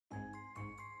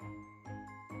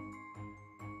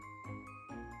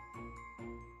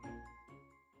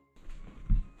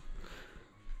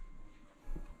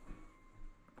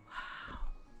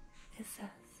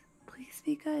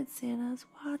be good. Santa's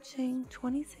watching.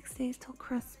 26 days till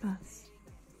Christmas.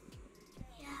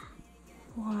 Yeah.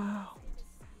 Wow.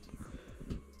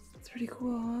 It's pretty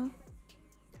cool,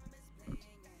 huh?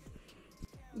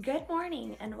 Good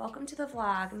morning and welcome to the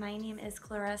vlog. My name is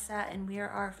Clarissa and we are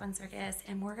OurFunCircus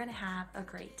and we're gonna have a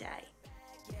great day.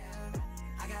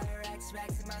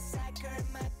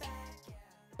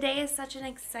 Today is such an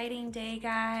exciting day,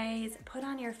 guys. Put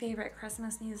on your favorite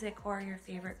Christmas music or your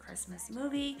favorite Christmas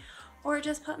movie, or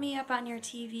just put me up on your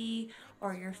TV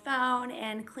or your phone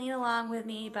and clean along with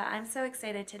me. But I'm so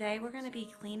excited. Today we're going to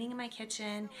be cleaning my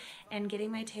kitchen and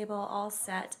getting my table all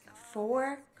set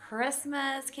for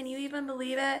Christmas. Can you even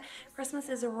believe it? Christmas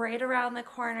is right around the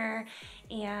corner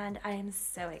and I am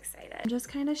so excited. I'm just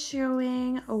kind of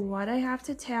showing what I have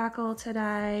to tackle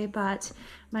today, but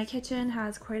my kitchen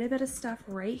has quite a bit of stuff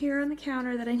right here on the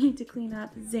counter that I need to clean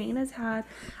up. Zane has had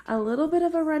a little bit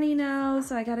of a runny nose,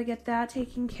 so I got to get that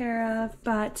taken care of,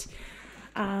 but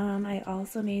I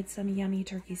also made some yummy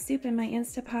turkey soup in my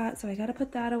Instapot, so I got to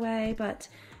put that away, but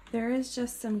there is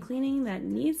just some cleaning that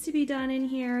needs to be done in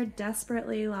here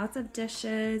desperately, lots of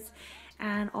dishes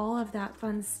and all of that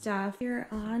fun stuff. Here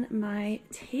on my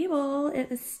table,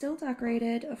 it is still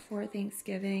decorated for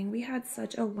Thanksgiving. We had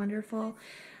such a wonderful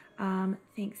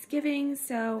Thanksgiving,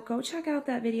 so go check out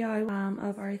that video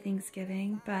of our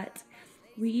Thanksgiving. But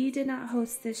we did not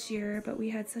host this year, but we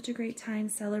had such a great time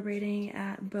celebrating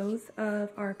at both of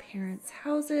our parents'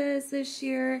 houses this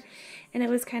year, and it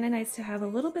was kind of nice to have a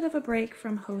little bit of a break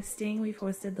from hosting. We've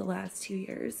hosted the last 2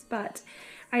 years, but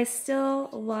I still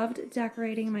loved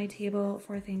decorating my table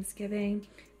for Thanksgiving,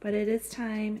 but it is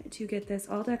time to get this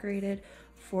all decorated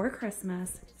for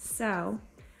Christmas. So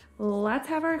let's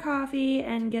have our coffee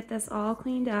and get this all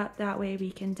cleaned up. That way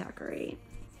we can decorate.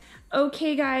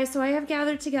 Okay guys, so I have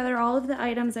gathered together all of the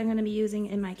items I'm going to be using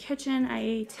in my kitchen.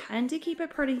 I tend to keep it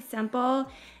pretty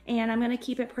simple, and I'm going to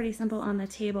keep it pretty simple on the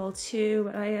table too,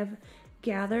 but I have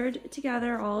gathered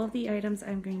together all of the items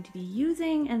I'm going to be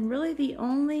using, and really the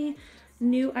only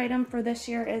new item for this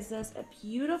year is this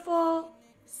beautiful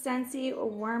Scentsy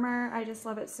warmer. I just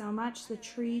love it so much. The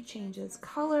tree changes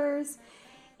colors,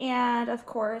 and of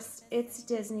course it's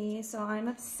Disney, so I'm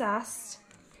obsessed.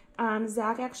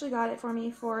 Zach actually got it for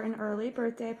me for an early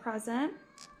birthday present,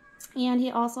 and he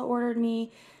also ordered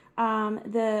me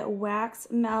the Wax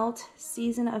Melt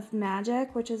Season of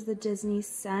Magic, which is the Disney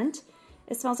scent.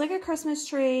 It smells like a Christmas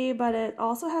tree, but it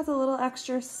also has a little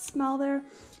extra smell there.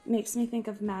 It makes me think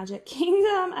of Magic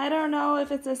Kingdom. I don't know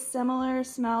if it's a similar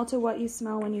smell to what you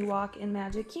smell when you walk in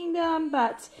Magic Kingdom,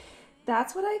 but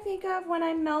that's what I think of when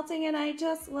I'm melting, and I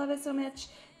just love it so much.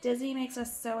 Disney makes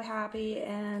us so happy,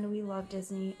 and we love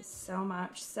Disney so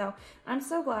much. So I'm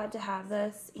so glad to have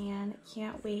this and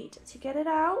can't wait to get it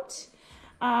out.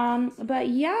 But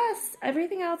yes,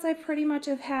 everything else I pretty much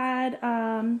have had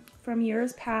from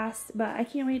years past, but I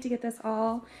can't wait to get this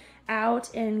all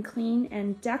out and clean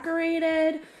and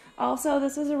decorated. Also,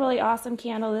 this is a really awesome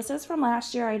candle. This is from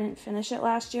last year. I didn't finish it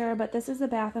last year, but this is the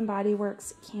Bath & Body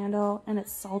Works candle, and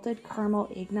it's salted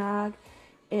caramel eggnog.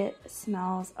 It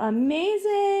smells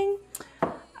amazing.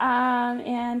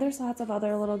 And there's lots of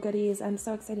other little goodies. I'm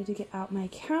so excited to get out my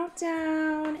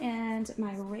countdown and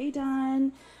my Ray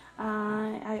done.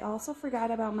 I also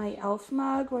forgot about my elf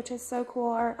mug, which is so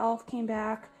cool. Our elf came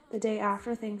back the day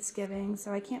after Thanksgiving,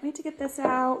 so I can't wait to get this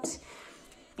out.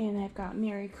 And I've got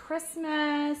Merry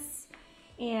Christmas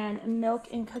and milk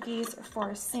and cookies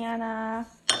for Santa.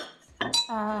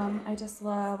 I just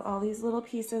love all these little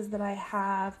pieces that I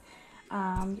have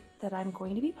that I'm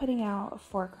going to be putting out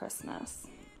for Christmas.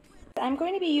 I'm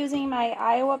going to be using my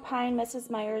Iowa Pine Mrs.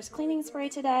 Meyer's cleaning spray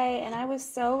today, and I was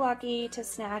so lucky to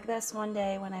snag this one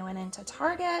day when I went into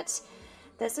Target.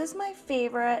 This is my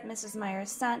favorite Mrs.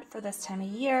 Meyer's scent for this time of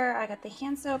year. I got the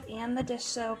hand soap and the dish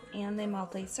soap and the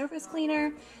multi-surface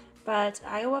cleaner, but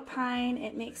Iowa Pine,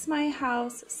 it makes my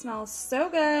house smell so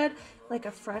good, like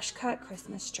a fresh cut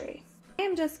Christmas tree. I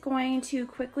am just going to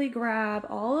quickly grab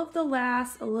all of the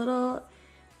last little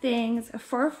things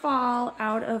for fall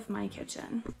out of my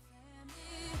kitchen.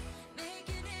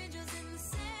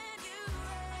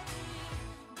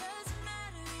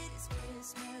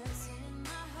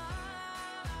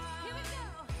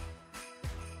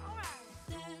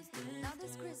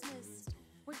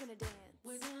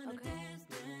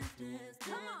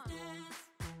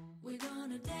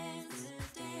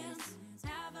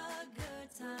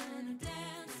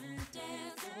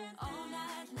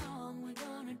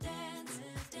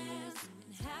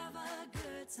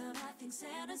 I think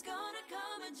Santa's gonna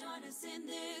come and join us in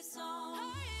this song.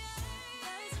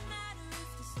 Doesn't matter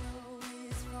if the snow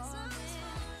is falling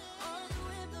or the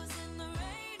wind blows and the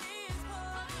rain is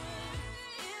pouring.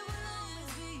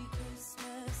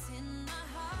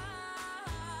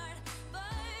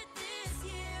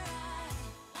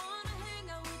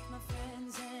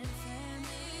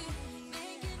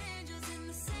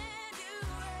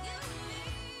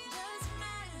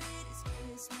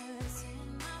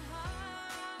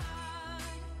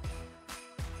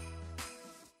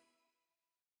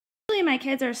 Usually my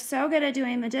kids are so good at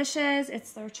doing the dishes,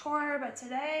 it's their chore, but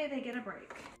today they get a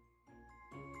break.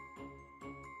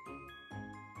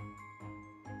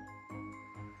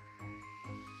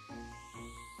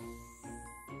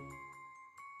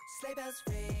 Sleigh bells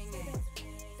ringing,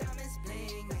 diamonds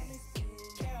blinging,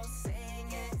 carols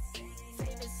singing,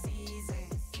 favorite season.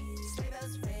 Sleigh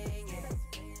bells ringing,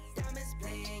 diamonds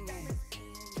blinging,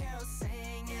 carols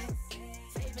singing,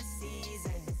 favorite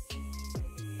season.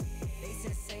 They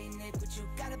said, Saint Nick, what you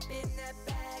got up in that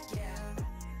bag, yeah.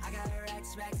 I got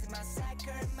racks in my sack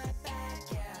or in my bag,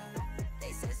 yeah.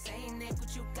 They said, Saint Nick,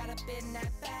 what you got up in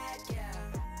that bag, yeah.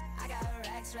 I got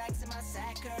racks in my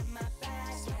sack or in my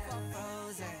bag, yeah.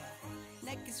 Frozen,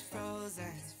 neck is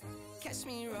frozen, catch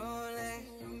me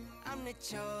rolling, I'm the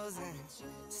chosen.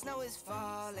 Snow is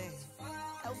falling,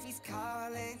 Elfie's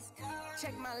calling,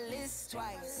 check my list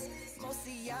twice, most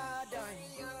of y'all done.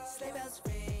 Sleigh bells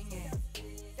ringing,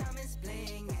 diamonds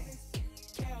blinging,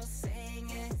 carols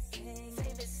singing,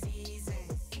 favorite season.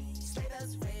 Sleigh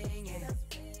bells ringing,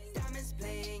 diamonds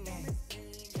blinging,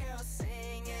 carols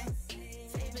singing,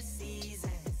 favorite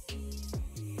season.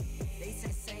 They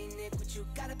say, Saint Nick, what you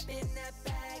got up in that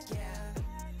bag, yeah.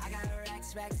 I got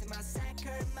racks in my sack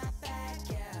or in my bag,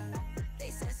 yeah. They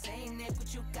said, Saint Nick,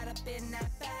 what you got up in that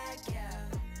bag, yeah.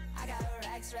 I got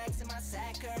racks in my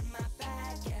sack or in my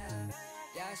bag, yeah.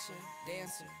 Dasher,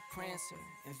 Dancer, Prancer,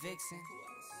 and Vixen,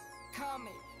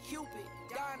 Comet, Cupid,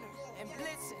 Donner, and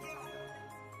Blitzen.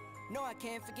 No, I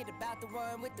can't forget about the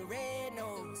one with the red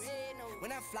nose.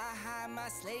 When I fly high, my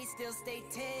sleigh still stay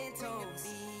 10 toes.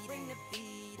 Bring the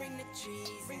beat, bring the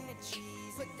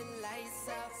cheese, put the lights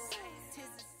up. 'Tis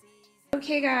the season.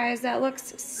 Okay guys, that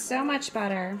looks so much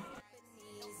better.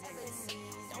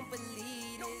 Don't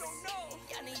believe this.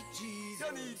 Y'all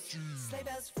need Jesus. Sleigh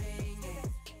bells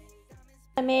ringing.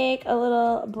 To make a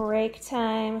little break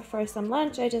time for some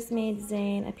lunch, I just made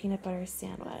Zane a peanut butter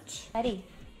sandwich. Eddie,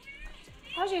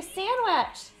 how's your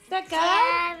sandwich? Is that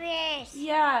good?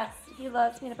 Yes, he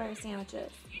loves peanut butter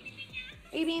sandwiches.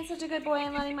 Are you being such a good boy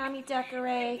and letting mommy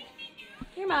decorate?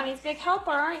 You're mommy's big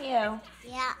helper, aren't you?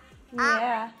 Yeah.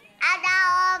 Yeah.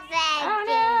 Oh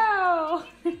Oh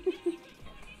no!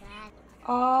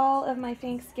 All of my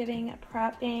Thanksgiving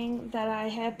prepping that I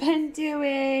have been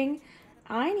doing,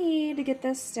 I need to get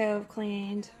this stove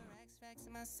cleaned. Racks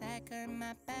in my sack or in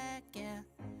my bag, yeah.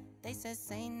 They said,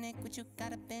 Saint Nick, what you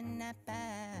got up in that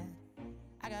bag?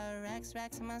 I got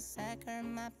racks in my sack or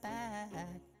in my bag.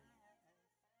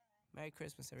 Merry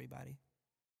Christmas, everybody.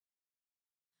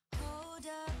 Hold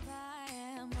up, I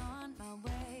am on my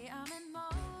way, I'm in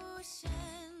motion.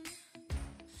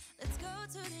 Let's go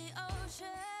to the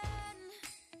ocean.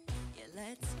 Yeah,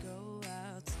 let's go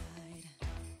outside.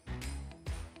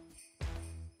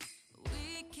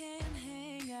 We can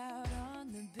hang out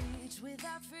on the beach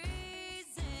without freezing.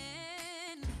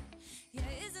 Yeah,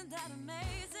 isn't that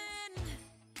amazing?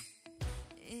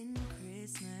 In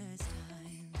Christmas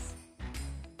times,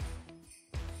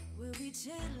 we'll be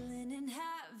chilling and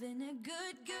having a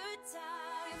good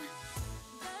time.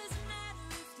 Doesn't matter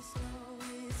if the snow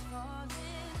is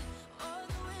falling or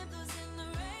the wind blows and the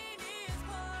rain is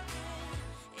pouring.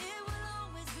 It will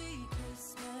always be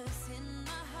Christmas in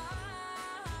my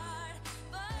heart.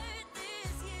 But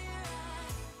this year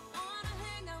I wanna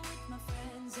hang out with my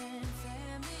friends and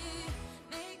family,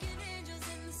 making angels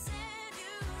in the sand.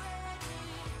 You ready?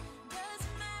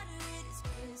 Doesn't matter, it is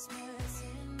Christmas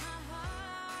in my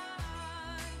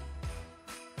heart.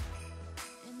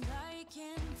 And I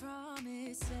can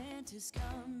promise Santa's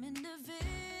coming to visit.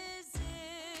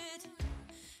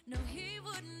 No, he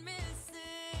wouldn't miss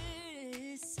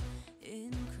this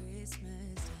in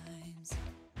Christmas times.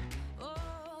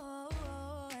 Oh,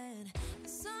 and the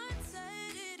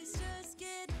sunset, it is just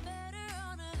getting better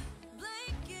on a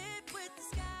blanket with the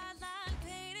skyline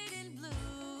painted in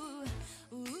blue.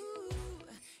 Ooh,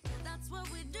 yeah, that's what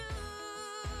we do.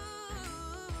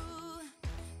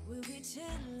 We'll be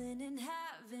chilling and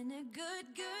having a good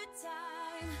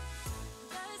time.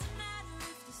 Doesn't matter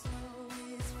if the snow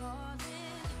is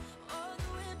falling or the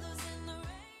wind blows and the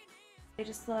rain is. I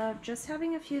just love just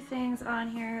having a few things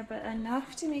on here, but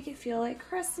enough to make it feel like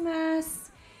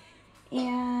Christmas.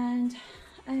 And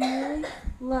I'm really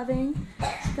loving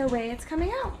the way it's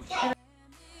coming out.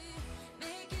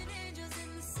 Making angels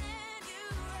in the sand, you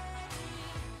ready?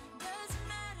 Doesn't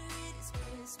matter, it is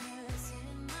Christmas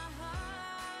in my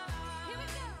heart. Here we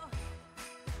go.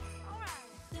 All right.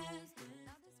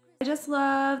 I just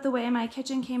love the way my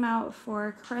kitchen came out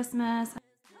for Christmas.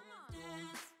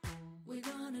 We're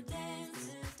gonna dance,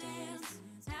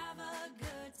 have a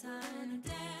good time,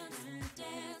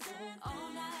 dance all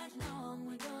night long.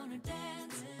 We're gonna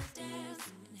dance, and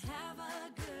have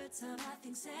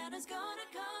think Santa's gonna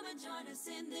come and join us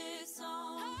in this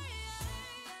song.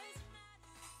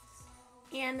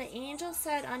 And the angel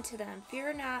said unto them,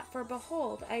 Fear not, for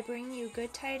behold, I bring you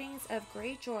good tidings of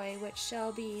great joy, which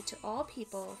shall be to all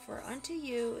people. For unto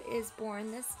you is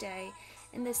born this day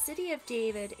in the city of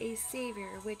David a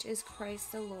Savior, which is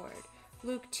Christ the Lord.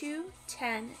 Luke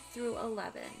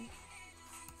 2:10-11.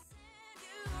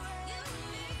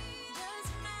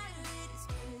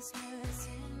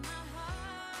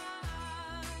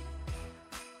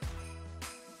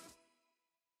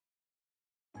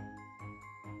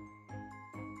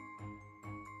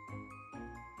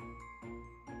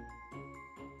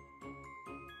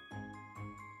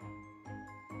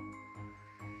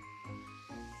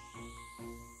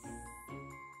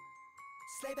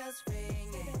 Sleigh bells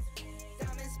ringing,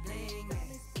 diamonds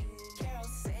blinging,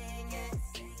 carols singing,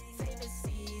 favorite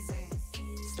season.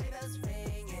 Sleigh bells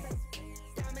ringing,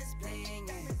 diamonds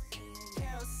blinging,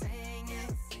 carols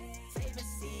singing,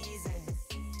 favorite season.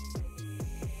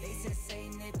 They said,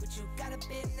 Saint Nick, what you got up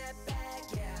in that bag,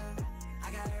 yeah? I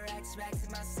got racks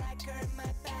in my sack or in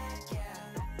my bag, yeah.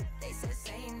 They said,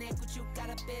 Saint Nick, what you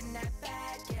got up in that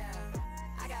bag, yeah?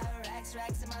 I got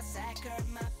racks in my sack or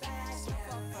in my bag, yeah.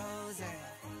 Frozen,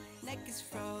 neck is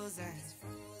frozen,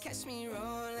 catch me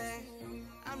rolling,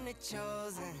 I'm the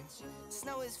chosen,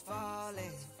 snow is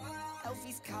falling,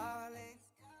 Elfie's calling.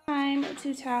 Time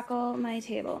to tackle my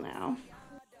table now.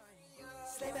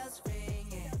 Sleigh bells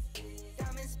ringing,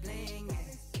 diamonds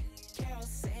blinging, carols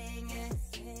singing,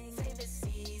 favorite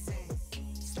season.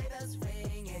 Sleigh bells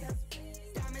ringing,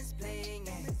 diamonds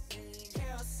blinging,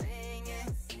 carols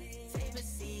singing, favorite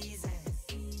season.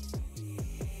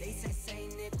 They say,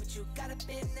 Saint Nick, what you got up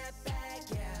in that bag,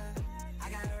 yeah? I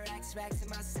got racks in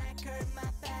my sack or in my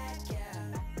bag,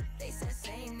 yeah. They said,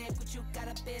 Saint Nick, what you got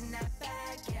up in that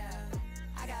bag, yeah?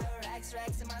 I got racks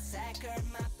in my sack or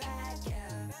in my bag,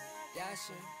 yeah.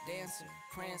 Dasher, Dancer,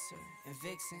 Prancer, and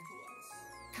Vixen,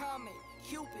 Comet,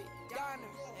 Cupid, Donner,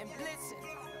 and Blitzen.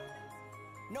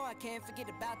 No, I can't forget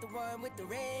about the one with the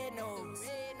red nose.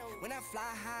 When I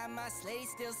fly high, my sleigh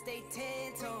still stay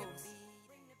 10 toes.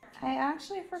 I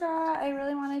actually forgot, I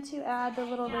really wanted to add the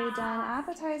little Ray Dunn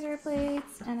appetizer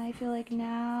plates, and I feel like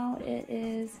now it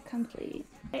is complete.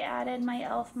 I added my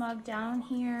elf mug down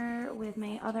here with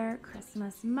my other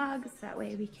Christmas mugs, that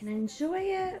way we can enjoy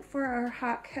it for our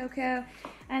hot cocoa.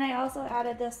 And I also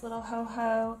added this little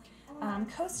ho-ho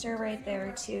coaster right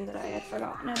there too that I had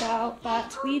forgotten about,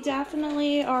 but we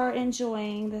definitely are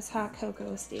enjoying this hot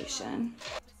cocoa station.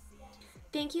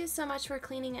 Thank you so much for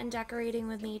cleaning and decorating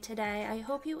with me today. I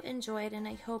hope you enjoyed and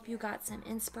I hope you got some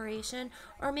inspiration,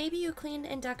 or maybe you cleaned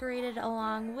and decorated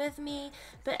along with me.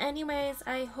 But anyways,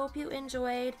 I hope you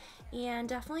enjoyed, and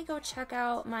definitely go check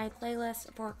out my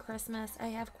playlist for Christmas. I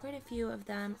have quite a few of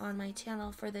them on my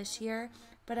channel for this year,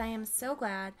 but I am so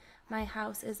glad my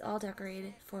house is all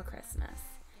decorated for Christmas.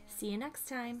 See you next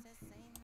time.